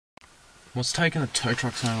What's taking the tow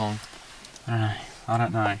truck so long? I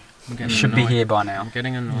don't know. It should be here by now. I'm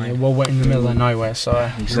getting annoyed. Yeah, well, we're in the middle of nowhere, so...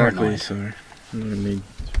 Exactly, so I'm not going to need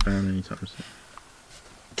found anytime soon.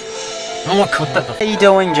 Oh my god, What are you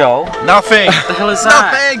doing, Joel? Nothing! what the hell is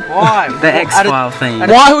that? Nothing! Why? The X-File theme.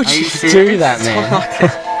 Why would you do that, man?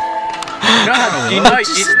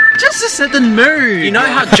 Just set the mood! You know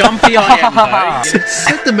how jumpy I am, though.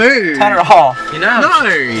 Set the mood! Turn it off. You know how, No!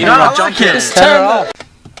 you know how jumpy it is. Turn it off.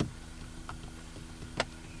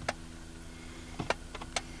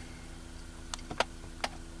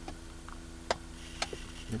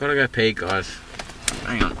 I've got to go pee, guys.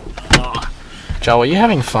 Hang on. Joel, are you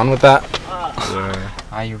having fun with that? Yeah.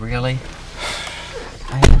 Are you really?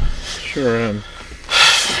 Sure am.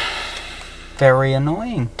 Very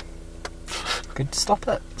annoying. Good, stop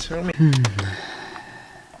it. Tell me.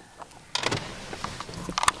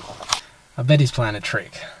 I bet he's playing a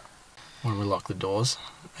trick. When we lock the doors.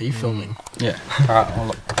 Are you filming? Yeah. Alright, well,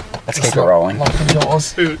 look. Let's keep it rolling. Lock the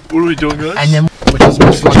doors. What are we doing, guys? And then, which is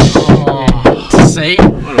most like, oh, see?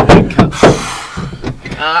 What a haircut.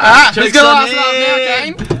 Who's gonna last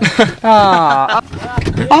laugh now,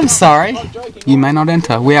 Kane? I'm sorry. You may not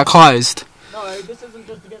enter. We are closed. No, this isn't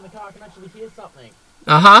just to get in the car. I can actually hear something.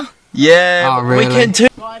 Uh-huh. Yeah, Oh, really? we can too.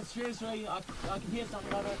 Guys, seriously, I can hear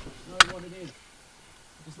something. I don't know what it is.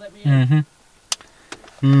 Just let me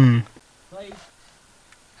in, please.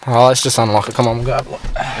 Oh, let's just unlock it. Come on, we'll go have a look.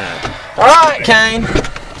 Alright, Kane.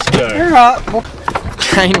 Let's go. Alright.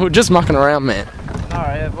 Kane, we're just mucking around, man.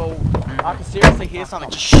 Alright, well, I can seriously hear something.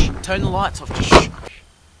 Just shh. Turn the lights off. Just shh.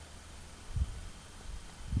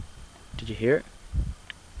 Did you hear it?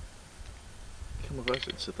 Come on, guys,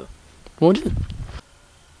 let's sit there. What is it?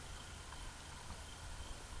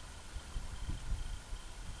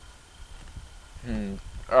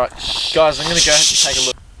 Alright, guys, I'm gonna go ahead and take a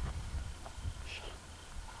look.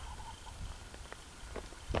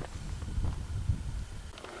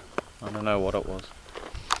 I don't know what it was.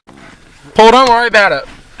 Paul, don't worry about it.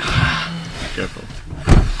 Go for it.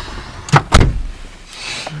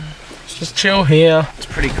 Just chill here. It's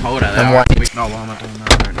pretty cold out And there. wait. No, why am I doing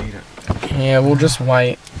that? I don't need it. Yeah, we'll just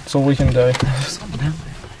wait. That's all we can do. Something down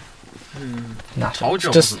there. Nothing. Told you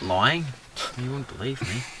I Just wasn't lying. You wouldn't believe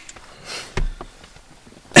me.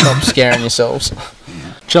 stop scaring yourselves.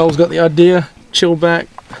 Joel's got the idea. Chill back.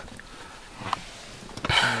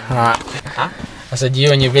 Alright. Huh? I said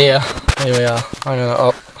you and your beer. Here we are.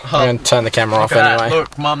 I'm gonna turn the camera off Look at that. anyway.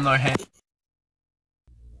 Look, Mum, no hand.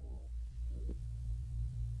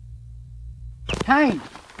 Kane.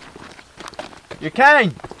 You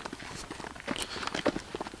Kane!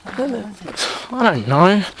 I don't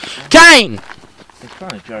know. Kane! It's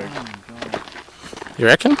kind of joke. You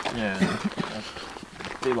reckon? Yeah. I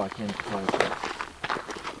feel like him to play it.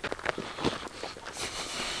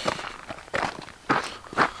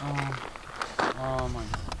 Oh my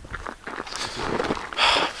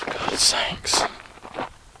For God's sakes. Where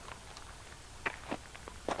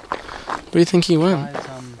do you think he went?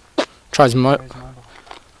 God. Try his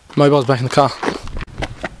mobile's back in the car.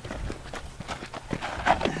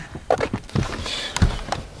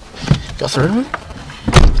 Got through to him?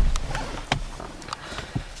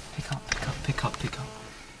 Pick up, pick up, pick up, pick up.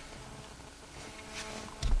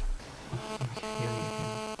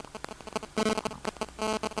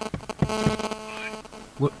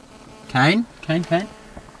 What? Kane? Kane, Kane?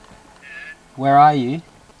 Where are you?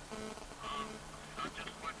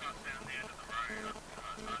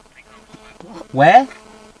 Where?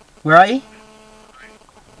 Where are you?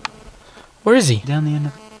 Where is he? Down the end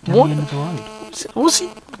of the road. What was he?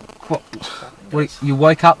 What, you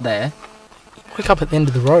woke up there? Wake up at the end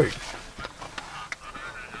of the road.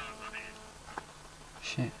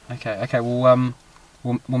 Shit. Okay, okay. We'll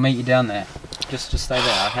meet you down there. Just stay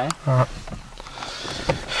there, okay? Alright.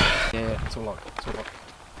 Yeah, it's all locked. It's all locked.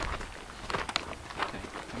 Okay,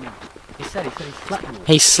 come on. He said he slept.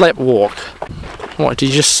 He slept walk. What, did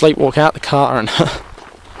you just sleepwalk out the car and... Turn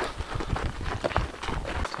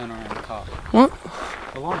around the car. What?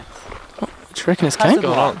 The lights. Do you reckon it's Kane? I'm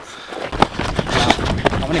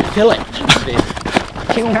gonna kill it.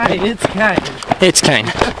 Kane, it's Kane. It's Kane.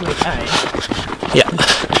 Definitely Kane. Yeah.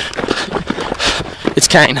 It's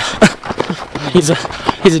Kane. He's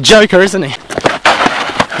a joker, isn't he?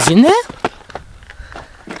 He's in there?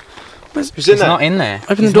 Who's He's not in there.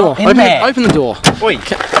 Open He's the door. not in there. Open the door. Oi!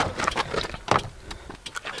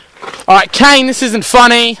 Alright, Kane, this isn't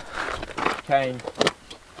funny. Kane.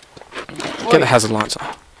 Get the hazard lights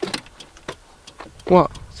off.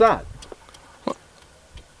 What? What's that? What?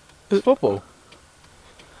 It's football.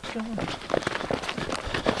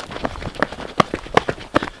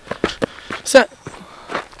 Is that...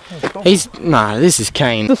 No, this is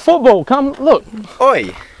Kane. The football, come, look.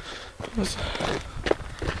 Oi! It's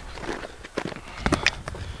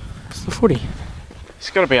the footy. It's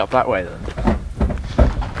got to be up that way then.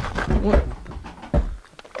 What?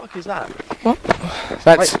 What is that?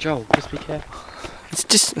 That's, Wait, Joel, just be careful.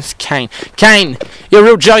 it's Kane. Kane, you're a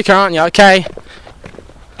real joker, aren't you? Okay.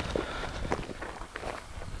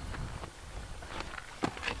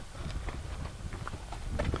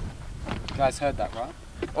 You guys heard that,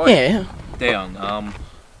 right? Yeah. Dion,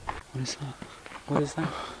 What is that? What is that?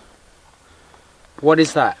 What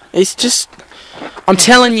is that? It's just, I'm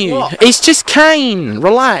telling you, What? it's just Kane.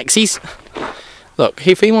 Relax. Look,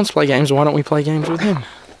 if he wants to play games, why don't we play games with him?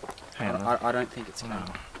 hang on. I don't think it's Kane.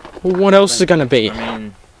 Well, what else is it going to be? I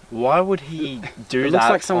mean, why would he do It looks that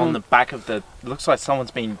like someone- on the back of the... Looks like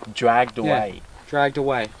someone's been dragged away. Dragged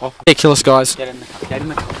away. Off. Ridiculous, guys. Get in the car. Get in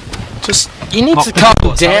the car. Just, you need Lock to the calm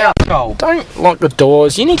doors. down. Hurry up, Joel. Don't lock the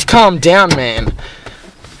doors. You need to calm down, man.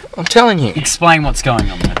 I'm telling you. Explain what's going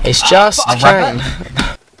on there. It's just a Kane.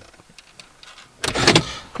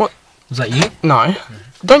 Was that you? No.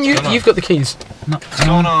 Don't you? You've got the keys. No. What's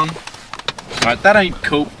going on? Right, that ain't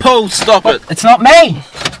cool. Paul, stop it! It's not me!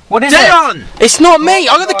 What is it? Dion! It's not me.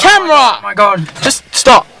 I got the camera. Oh my god. Just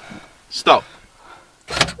stop. Stop.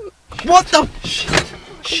 What the...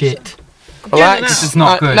 Shit. Relax. This is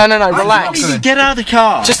not good. No, relax. How did you get out of the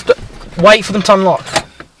car? Just wait for them to unlock.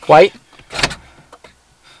 Wait.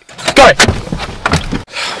 Go.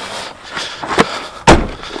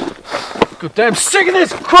 God damn sick of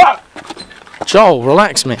this crap! Joel,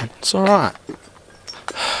 relax, man. It's all right.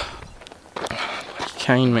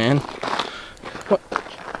 Kane, man. What?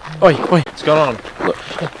 Oi. What's going on? Look.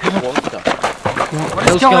 What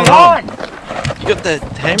is going on? You got the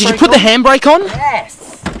handbrake Did you put the handbrake on? Yes.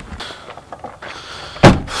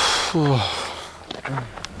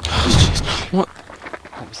 What?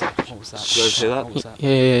 What was that? What was that? You guys hear that? What was that?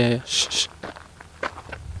 Yeah. Shh.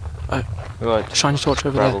 Right, Shine your torch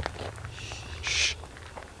over gravel. there. Shh.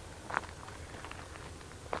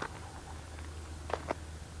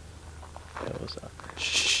 What was that?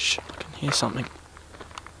 Shh. I can hear something.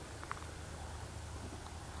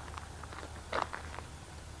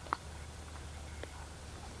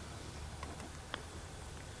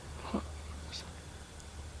 What?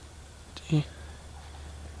 Do you?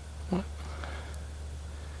 What?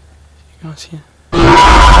 You guys hear?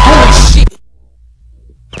 Holy shit!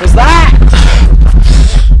 What's that?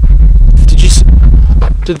 Did you?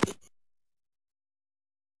 Did?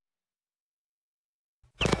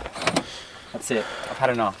 That's it. I've had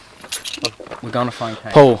enough. We're gonna find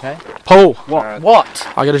Kane. Paul. Okay? Paul. What? What?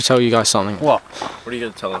 I got to tell you guys something. What? What are you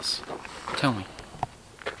going to tell us? Tell me.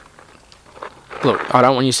 Look, I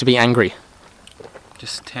don't want you to be angry.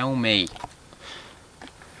 Just tell me.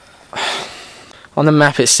 On the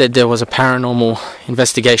map, it said there was a paranormal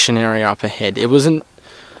investigation area up ahead. It wasn't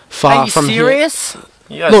far from here. serious?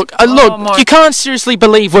 Yes. Look, look, my- you can't seriously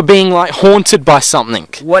believe we're being like haunted by something.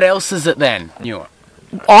 What else is it then? Knew it.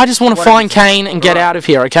 I just want to What find is it? Kane and get out of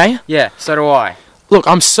here, okay? Yeah, so do I. Look,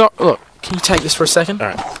 I'm so. Look, can you take this for a second?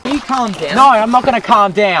 Alright. You calm down. No, I'm not gonna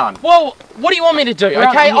calm down. Well, what do you want me to do? Well,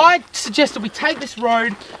 Okay, you- I suggested we take this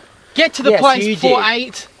road, get to the Yes, place you before did.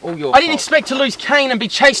 8. All your I didn't fault. expect to lose Kane and be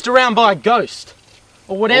chased around by a ghost.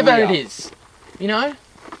 Or whatever Oh, yeah. it is. You know?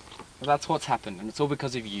 Well, that's what's happened, and it's all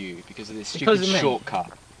because of you, because of this Because stupid of me.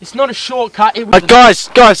 shortcut. It's not a shortcut, it was.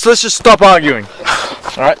 Guys, let's just stop arguing.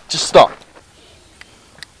 Alright, just stop.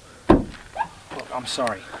 Look, I'm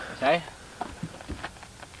sorry, okay?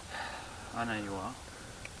 I know you are.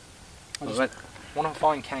 I just want to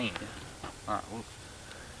find Kane. Alright, well,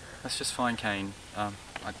 let's just find Kane. I'm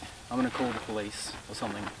gonna call the police or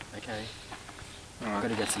something, okay? I've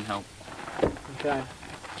gotta get some help. Okay.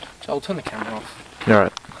 So I'll turn the camera off.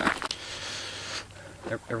 Alright.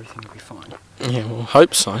 Everything will be fine. Yeah, we'll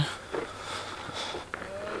hope so. Is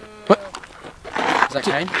that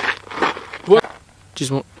Kane?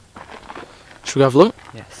 Just want. Should we go have a look?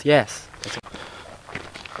 Yes, yes.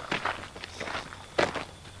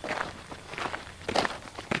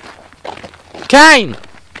 Kane!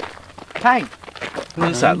 Kane!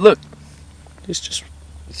 What is that? Look. It's just.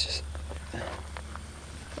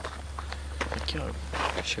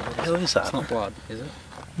 Sure, What the hell is that? It's not blood, is it?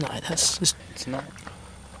 No, that's just. It's not.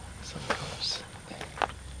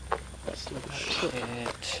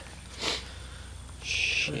 Shit.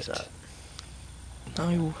 What is that?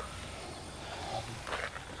 No.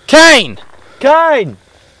 Kane! Kane!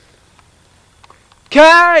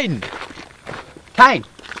 Kane! Kane!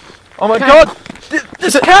 Oh my Kane. god!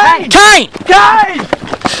 This is Kane! Kane! Kane!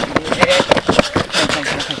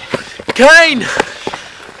 Kane!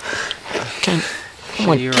 Kane! Oh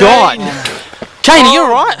my God. Kane, are you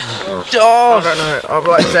alright? Oh, I don't know. I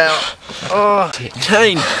blacked out. Oh,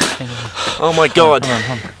 Kane. Oh my God.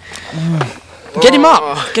 Get him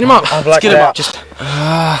up. Get him up. Let's get him up. Just.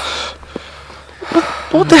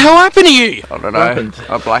 What the hell happened to you? I don't know.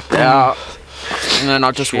 I blacked out. And then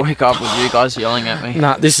I just woke up with you guys yelling at me.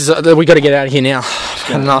 Nah, this is. We got to get out of here now.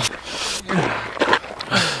 Had enough.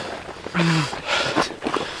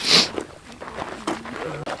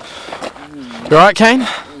 You alright, Kane?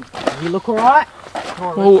 You look alright?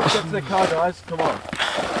 Come on, let's get to the car, guys. Come on.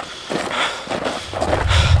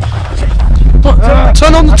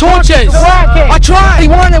 Turn on the torches! I tried!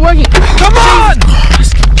 Why aren't they working? Come on!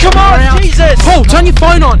 Come on, Jesus! Paul, turn your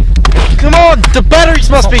phone on! Come on! The batteries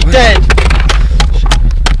must be dead!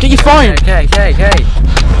 Get your phone! Okay.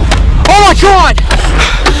 Oh my God!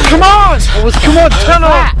 Come on! Come on, turn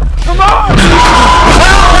on! Come on!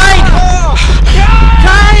 Kane!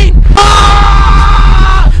 Kane!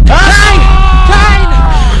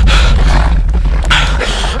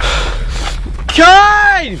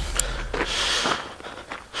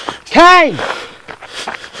 Kane! Kane!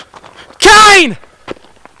 Kane!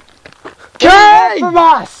 Kane! From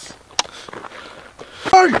us!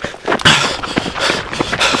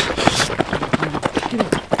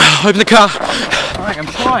 Open the car. Alright, I'm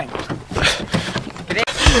trying.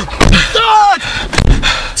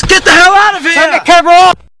 Let's get the hell out of here! Turn the camera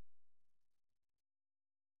off!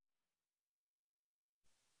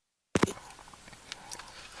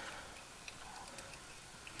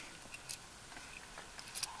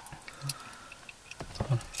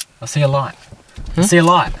 I see a light. I see a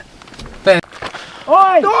light. Oi!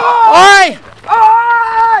 Oi!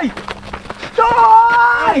 Oi!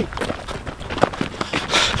 Oi!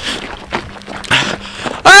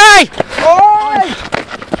 Hey! Oi!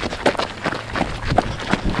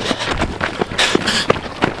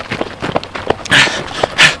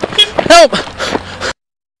 Help!